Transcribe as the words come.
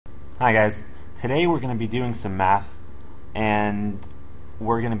Hi guys, today we're going to be doing some math and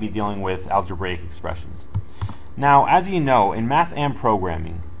we're going to be dealing with algebraic expressions. Now, as you know, in math and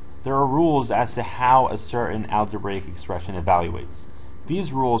programming, there are rules as to how a certain algebraic expression evaluates.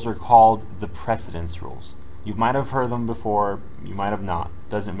 These rules are called the precedence rules. You might have heard them before, you might have not,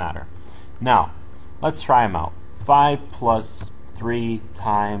 doesn't matter. Now, let's try them out. 5 plus 3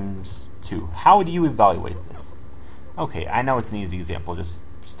 times 2. How would you evaluate this? Okay, I know it's an easy example, just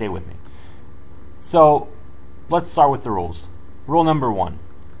stay with me. So, let's start with the rules. Rule number 1.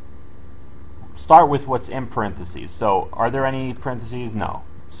 Start with what's in parentheses. So, are there any parentheses? No.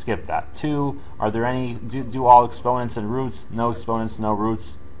 Skip that. 2, are there any, do all exponents and roots? No exponents, no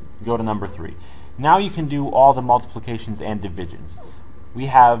roots. Go to number 3. Now you can do all the multiplications and divisions. We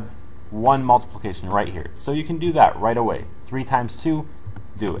have one multiplication right here. So you can do that right away. 3 times 2,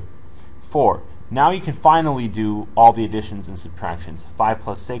 do it. 4. Now you can finally do all the additions and subtractions. 5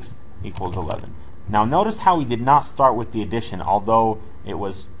 plus 6 equals 11. Now notice how we did not start with the addition, although it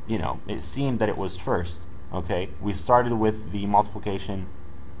was, it seemed that it was first. Okay, we started with the multiplication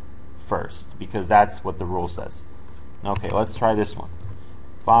first because that's what the rule says. Okay, let's try this one.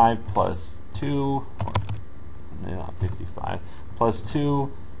 5 plus 2, 55, plus 2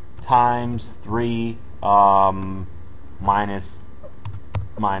 times 3 minus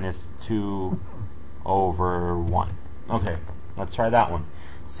 2 over 1. Okay, let's try that one.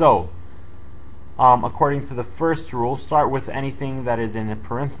 So, according to the first rule, start with anything that is in a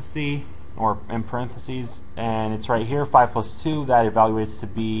parenthesis or in parentheses, and it's right here. 5 plus 2, that evaluates to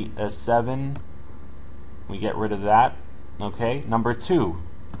be a 7. We get rid of that. Okay, number 2.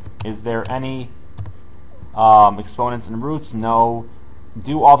 Is there any exponents and roots? No.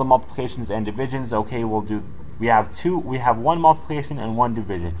 Do all the multiplications and divisions. Okay, we'll do. We have one multiplication and one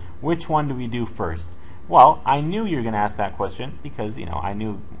division. Which one do we do first? Well, I knew you were going to ask that question because I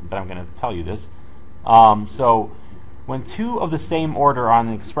knew that I'm going to tell you this. So when two of the same order are on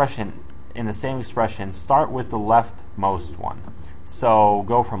the expression in the same expression, start with the leftmost one. So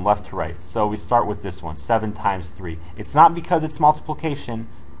go from left to right. So we start with this one, 7 times 3. It's not because it's multiplication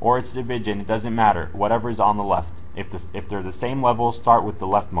or it's division. It doesn't matter. Whatever is on the left. If they're the same level, start with the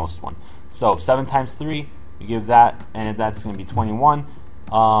leftmost one. So 7 times 3, you give that, and that's going to be 21.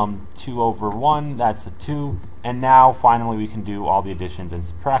 2 over 1, that's a 2. And now, finally, we can do all the additions and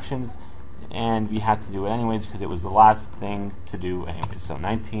subtractions. And we had to do it anyways because it was the last thing to do anyway. So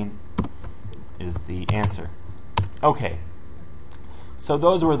 19 is the answer. Okay. So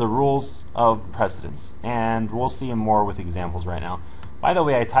those were the rules of precedence. And we'll see more with examples right now. By the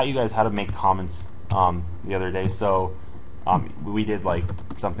way, I taught you guys how to make comments the other day. So we did like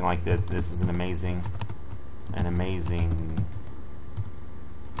something like this. This is an amazing, I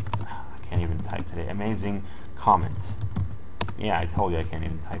can't even type today. Amazing comment. Yeah, I told you I can't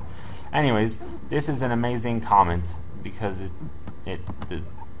even type. Anyways, this is an amazing comment because it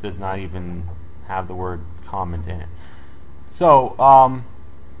does not even have the word comment in it. So,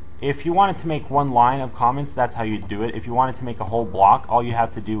 if you wanted to make one line of comments, that's how you do it. If you wanted to make a whole block, all you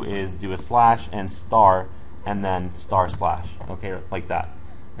have to do is do a slash and star and then star slash. Okay, like that.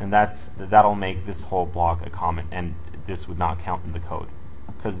 And that'll make this whole block a comment, and this would not count in the code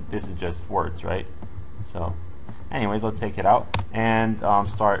because this is just words, right? So, anyways, let's take it out and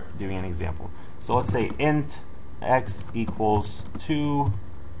start doing an example. So let's say int x equals 2,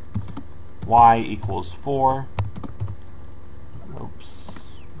 y equals 4. Oops,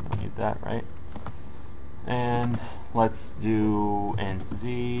 don't need that, right? And let's do int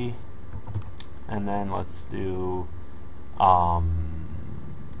z, and then let's do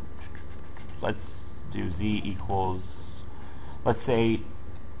z equals, let's say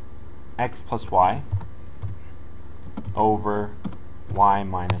x plus y over y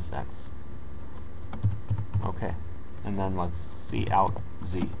minus x. Okay, and then let's see out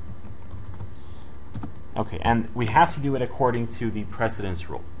z. Okay, and we have to do it according to the precedence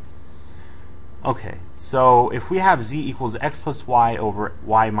rule. Okay, so if we have z equals x plus y over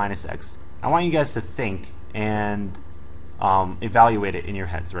y minus x, I want you guys to think and evaluate it in your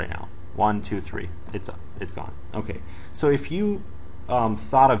heads right now. 1, 2, 3. It's gone. Okay, so if you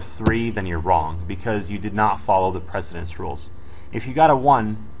thought of 3, then you're wrong because you did not follow the precedence rules. If you got a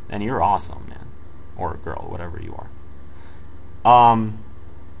 1, then you're awesome, man, or a girl, whatever you are.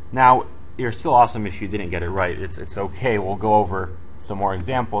 Now, you're still awesome if you didn't get it right. It's okay. We'll go over some more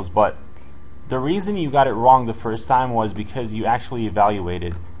examples, but the reason you got it wrong the first time was because you actually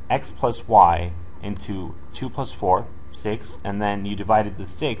evaluated x plus y into 2 plus 4, 6, and then you divided the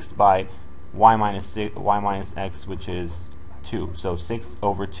 6 by y minus x, which is 2. So 6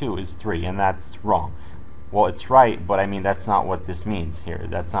 over 2 is 3, and that's wrong. Well, it's right, but I mean that's not what this means here.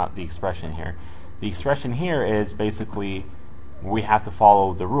 That's not the expression here. The expression here is basically we have to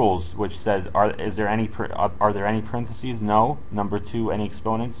follow the rules, which says are there any parentheses? No. Number 2, any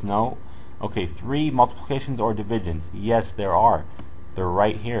exponents? No. Okay, 3 multiplications or divisions? Yes, there are. They're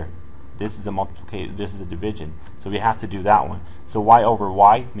right here. This is a multiplication. This is a division. So we have to do that one. So y over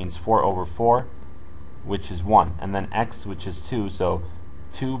y means 4 over 4, which is 1, and then x, which is 2. So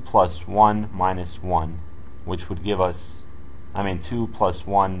 2 plus 1 minus 1, which would give us, 2 plus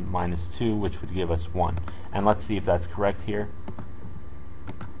 1 minus 2, which would give us 1. And let's see if that's correct here.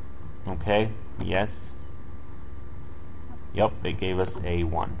 Okay, yes. Yep, it gave us a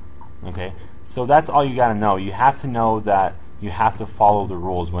 1. Okay, so that's all you got to know. You have to know that you have to follow the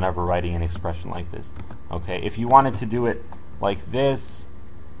rules whenever writing an expression like this. Okay, if you wanted to do it like this,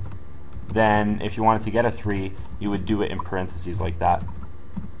 then if you wanted to get a 3, you would do it in parentheses like that.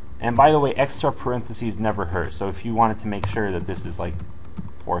 And by the way, extra parentheses never hurt. So if you wanted to make sure that this is like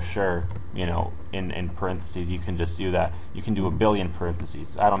for sure, in parentheses, you can just do that. You can do a billion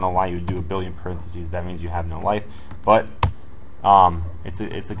parentheses. I don't know why you would do a billion parentheses. That means you have no life. But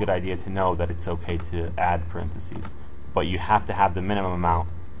it's a good idea to know that it's okay to add parentheses. But you have to have the minimum amount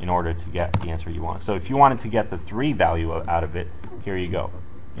in order to get the answer you want. So if you wanted to get the 3 value out of it, here you go.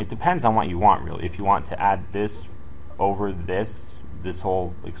 It depends on what you want, really. If you want to add this over this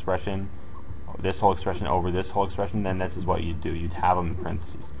whole expression over this whole expression, then this is what you'd do. You'd have them in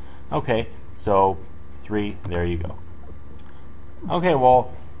parentheses. Okay, so 3, there you go. Okay,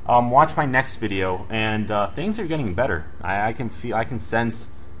 well, watch my next video, and things are getting better. I can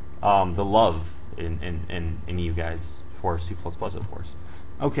sense the love in you guys for C++, of course.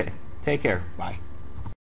 Okay, take care. Bye.